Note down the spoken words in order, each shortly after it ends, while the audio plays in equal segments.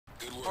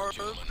work, Alright,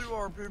 gentlemen. let's see what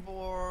our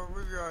people are.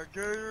 We got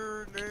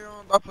Gator,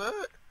 Neon, that's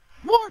it?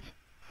 What?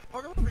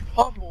 How can that be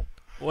possible?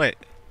 Wait,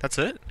 that's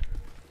it?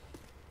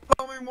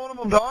 Tell me one of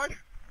them died?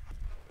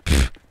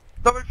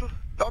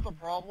 That's a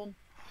problem.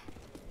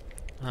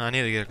 I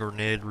need to get a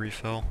grenade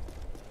refill.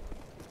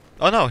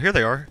 Oh no, here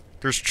they are.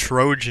 There's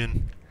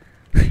Trojan.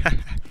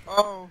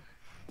 Oh.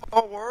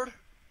 Oh, word?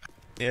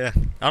 Yeah,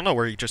 I don't know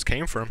where he just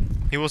came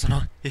from. He wasn't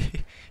on.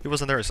 He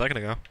wasn't there a second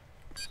ago.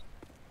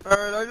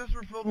 Alright, I just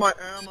refilled my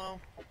ammo.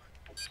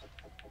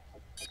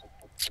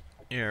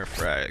 Here,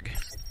 frag.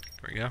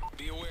 There we go.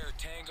 Be aware,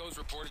 tangos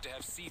reported to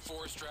have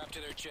C4 strapped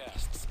to their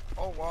chests.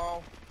 Oh,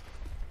 wow.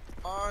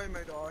 I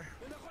may die.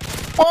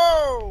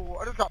 Whoa!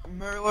 I just got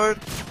meleeed.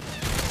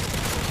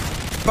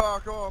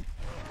 Back up.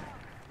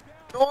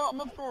 You know what? I'm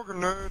gonna throw a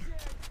grenade.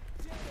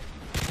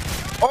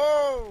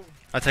 Oh!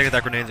 I take it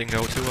that grenade didn't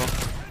go too well.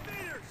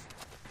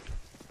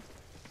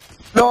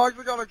 No, I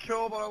actually got a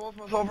kill, but I lost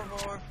myself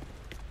revive.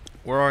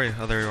 Where are you?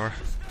 Oh, there you are.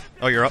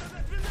 Oh, you're up.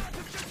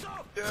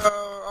 Yeah,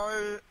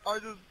 I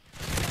just...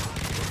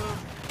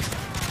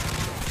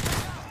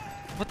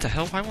 What the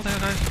hell? Why won't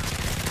that guy?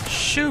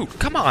 Shoot!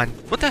 Come on!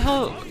 What the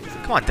hell?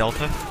 Come on,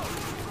 Delta.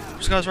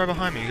 This guy's right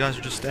behind me. You guys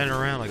are just standing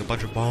around like a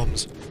bunch of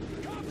bums.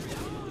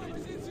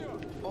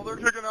 Oh, they're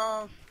kicking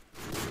ass.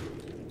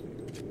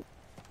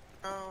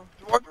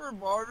 Do I have to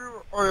revive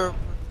you? Oh, yeah.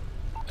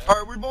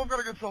 Alright, we both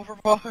gotta get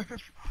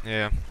self-revive.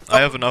 Yeah,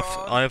 I have enough.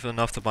 I have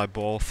enough to buy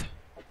both.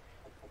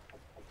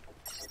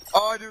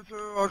 I do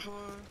too,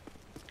 actually.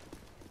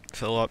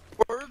 Fill up.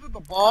 Where is it? The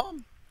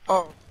bomb?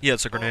 Oh. Yeah,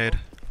 it's a grenade.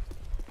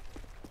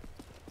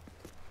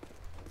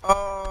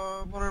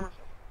 Whatever.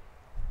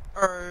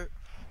 Alright.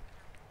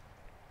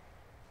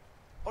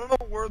 I don't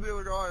know where the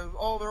other guy is.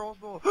 Oh, they're all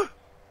still...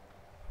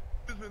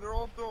 Excuse me, they're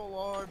all still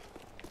alive.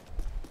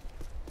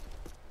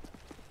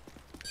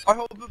 I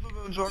hope this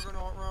isn't a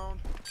Juggernaut round.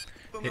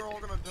 Then they're all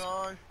gonna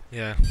die.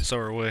 Yeah, so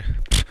are we.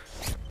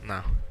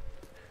 No.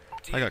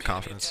 I got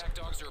confidence. Attack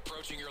dogs are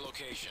approaching your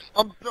location.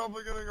 I'm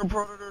definitely getting a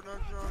Predator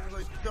next round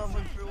because I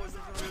definitely feel like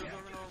there's gonna be a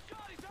Juggernaut.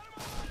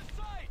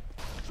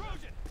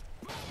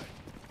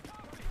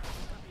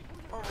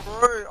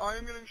 Alright, I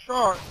am getting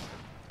shot.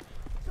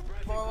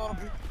 By a lot of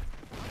people.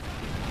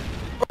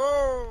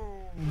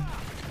 Boom!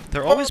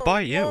 They're always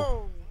by you.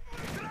 Boom.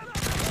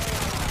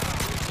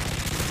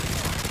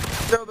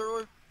 Yeah, they're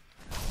like...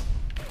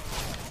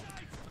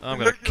 I'm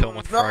gonna kill him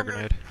with a frag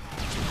grenade.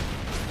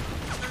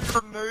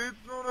 Grenades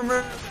thrown at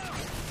me.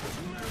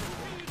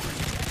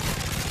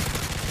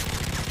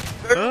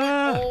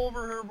 They're all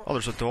over here. Oh,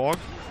 there's a dog.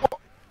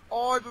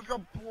 Oh, I just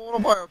got blown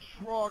up by a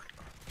truck.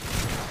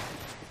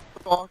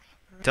 Dogs.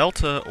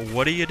 Delta,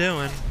 what are you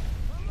doing?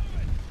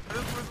 I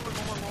just recently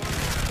got my loading.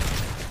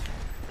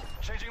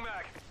 Changing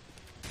back.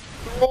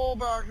 They're all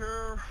back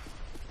here.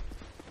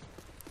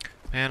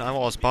 Man, I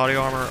lost body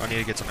armor. I need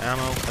to get some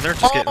ammo. And they're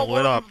just getting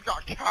lit up.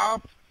 Got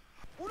capped.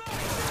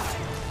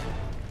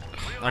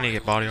 I need to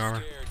get body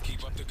armor.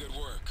 Keep up the good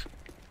work.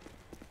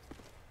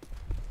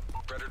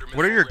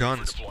 What are your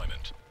guns?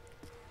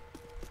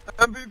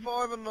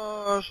 MP5 and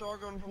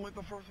shotgun from like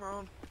the first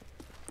round.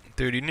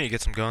 Dude, you need to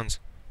get some guns.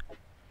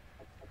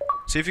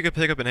 See if you can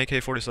pick up an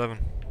AK-47.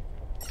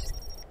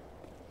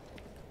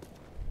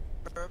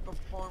 I have to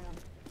find one.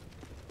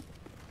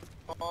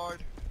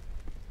 Hide.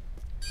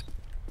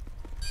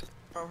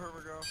 Oh, here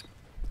we go.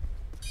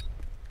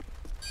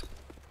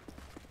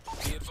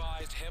 Be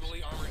advised,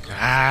 heavily armored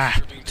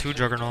Ah, 2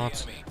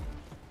 juggernauts.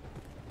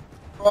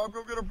 Rob,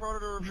 go get a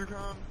Predator if you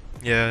can.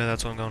 Yeah,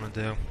 that's what I'm gonna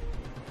do.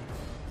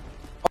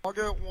 I'll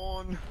get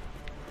one.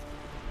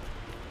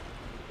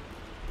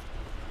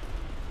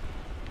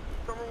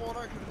 Number one,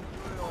 I can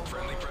do all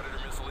Friendly right. Predator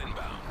missile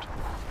inbound.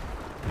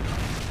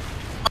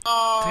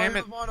 Damn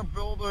it. Find a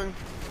building.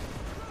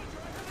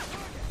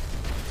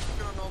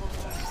 Get another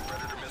one.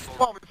 Predator missile.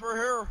 Bomb, it's right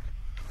here.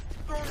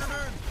 Throw a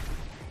grenade.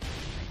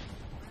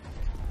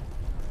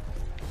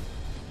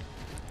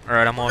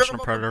 Alright, I'm Forget launching a about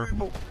the predator.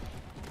 people.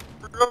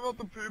 Forget about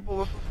the people,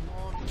 this is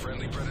one.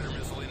 Friendly Predator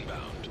missile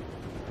inbound.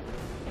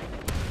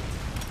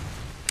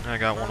 I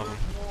got one of them.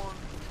 There's one.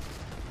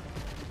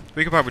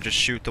 We could probably just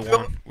shoot the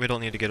one. We don't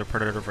need to get a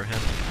predator for him.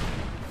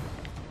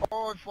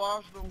 Oh, I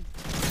flashed him.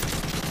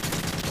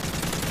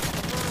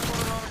 I'm gonna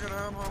run out and get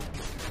ammo.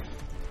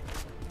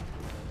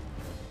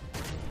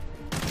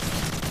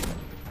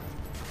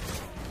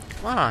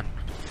 Come on.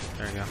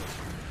 There you go.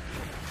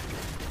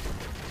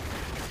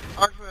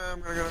 Actually, I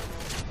am gonna get ammo.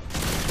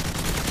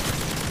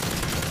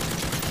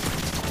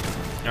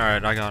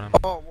 Alright, I got him.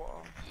 Oh,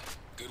 wow.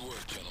 Good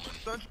work, gentlemen.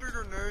 Sentry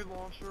grenade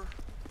launcher.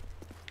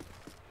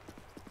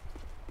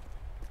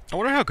 I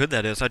wonder how good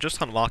that is. I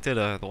just unlocked it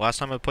the last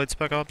time I played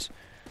Spec-Ops.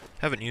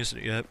 Haven't used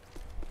it yet.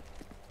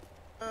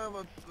 Yeah,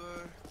 let's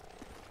see.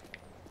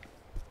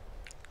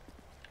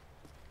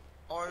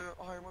 I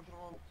went to the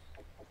wrong...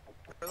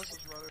 Okay, this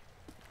is ready.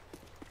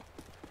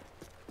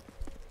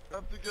 I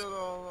have to get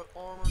that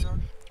armor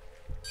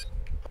next.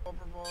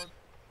 Upper mod.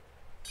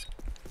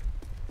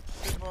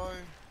 Bye.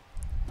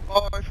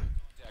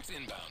 Attacks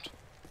inbound.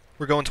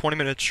 We're going 20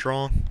 minutes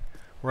strong.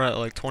 We're at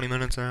like 20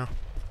 minutes now.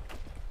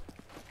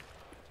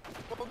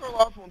 the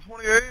last one?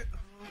 28?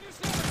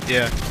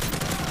 Yeah.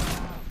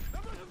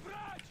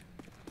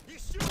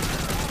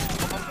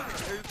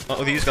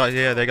 Oh, these guys,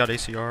 yeah, they got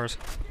ACRs.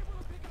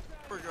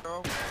 There we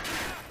go.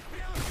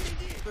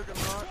 Stick a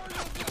nut.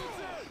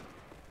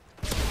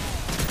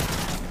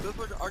 This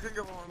like, I can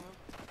get behind this.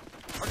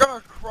 I got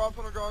a cross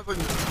on a guy's like,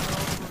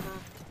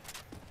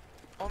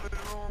 I don't even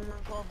know what I'm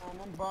gonna talk about.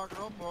 I'm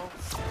backing up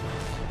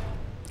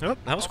though. Yep,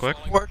 that was quick.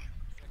 Quick.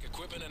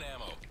 Equipment and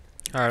ammo.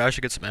 Alright, I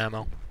should get some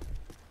ammo.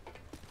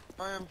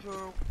 I am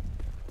too.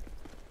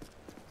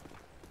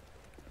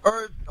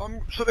 Alright,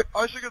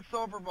 I should get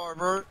self-revive,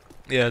 right?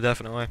 Yeah,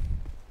 definitely.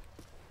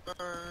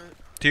 Alright.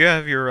 Do you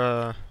have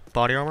your,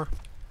 body armor?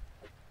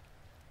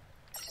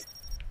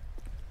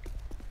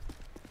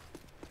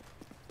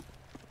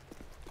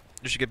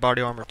 You should get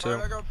body armor too.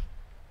 Alright,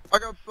 I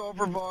got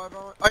self-revive.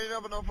 I didn't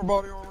have enough for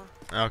body armor.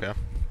 Okay.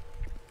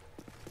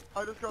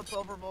 I just got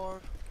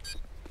self-revive.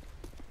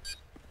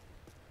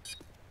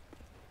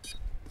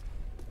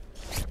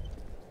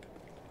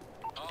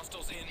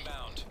 Hostiles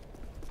inbound.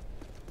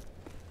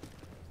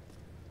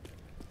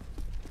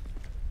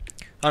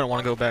 I don't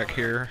want to go back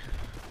here.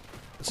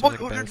 This I'm seems like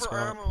a looking bad for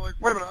spot. ammo, like,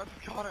 wait a minute, I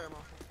just got ammo.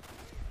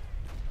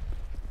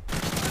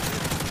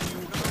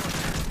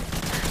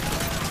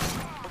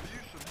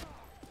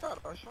 God,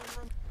 I shot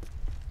him in.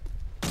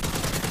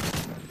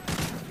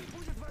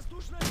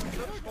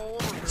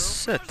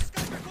 Sit.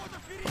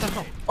 What the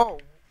hell? Oh,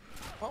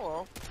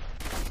 hello.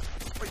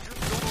 Wait, you're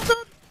still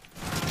dead?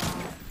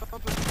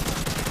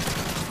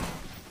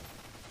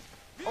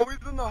 Oh,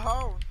 he's in the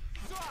house.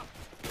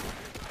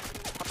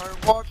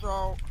 Alright, watch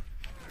out.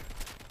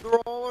 They're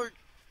all like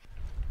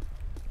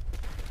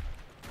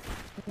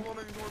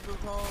running towards this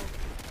house.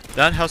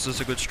 That house is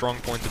a good strong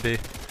point to be.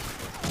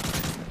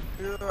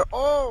 Yeah.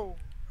 Oh!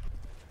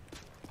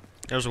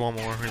 There's one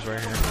more. He's right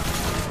here.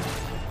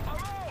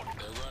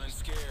 They're running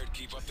scared.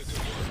 Keep up the good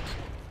work.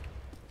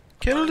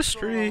 Kill the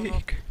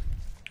streak.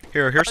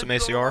 Here's some I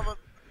still ACR. haven't-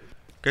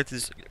 Get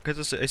this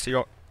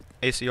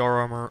ACR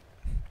armor.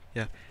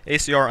 Yeah,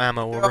 ACR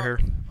ammo over Yeah. here.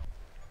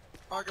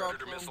 I got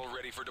Predator some. missile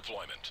ready for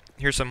deployment.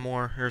 Here's some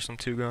more. Here's some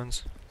 2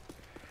 guns.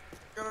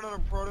 Got another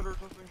Predator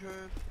just in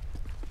case.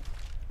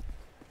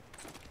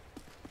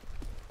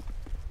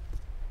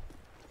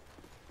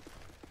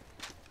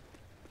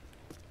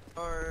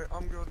 Alright,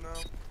 I'm good now.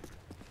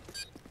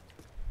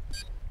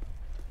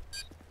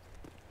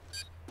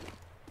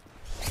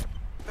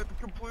 It's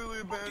completely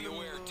Be abandoned.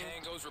 aware,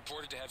 Tangos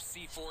reported to have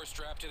C4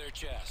 strapped to their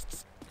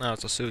chests. Oh,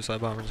 it's a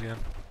suicide bombers again.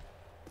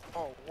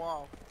 Oh,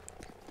 wow.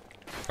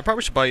 I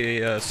probably should buy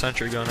a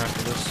sentry gun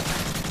after this.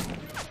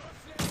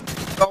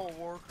 That will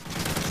work.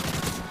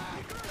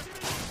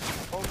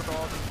 Oh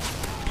god.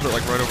 Put it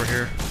like right over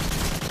here.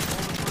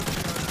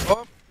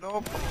 Oh,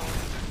 nope.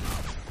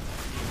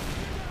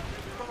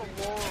 I'm gonna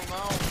wall them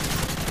out.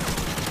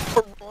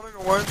 They're running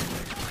away.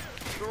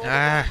 They're all Ah.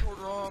 going toward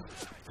Rob.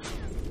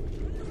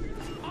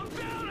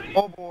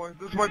 Oh boy,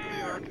 this might be the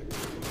end.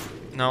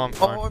 No, I'm Oh,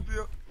 fine. I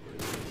feel.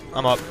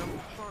 I'm up.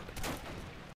 Damn.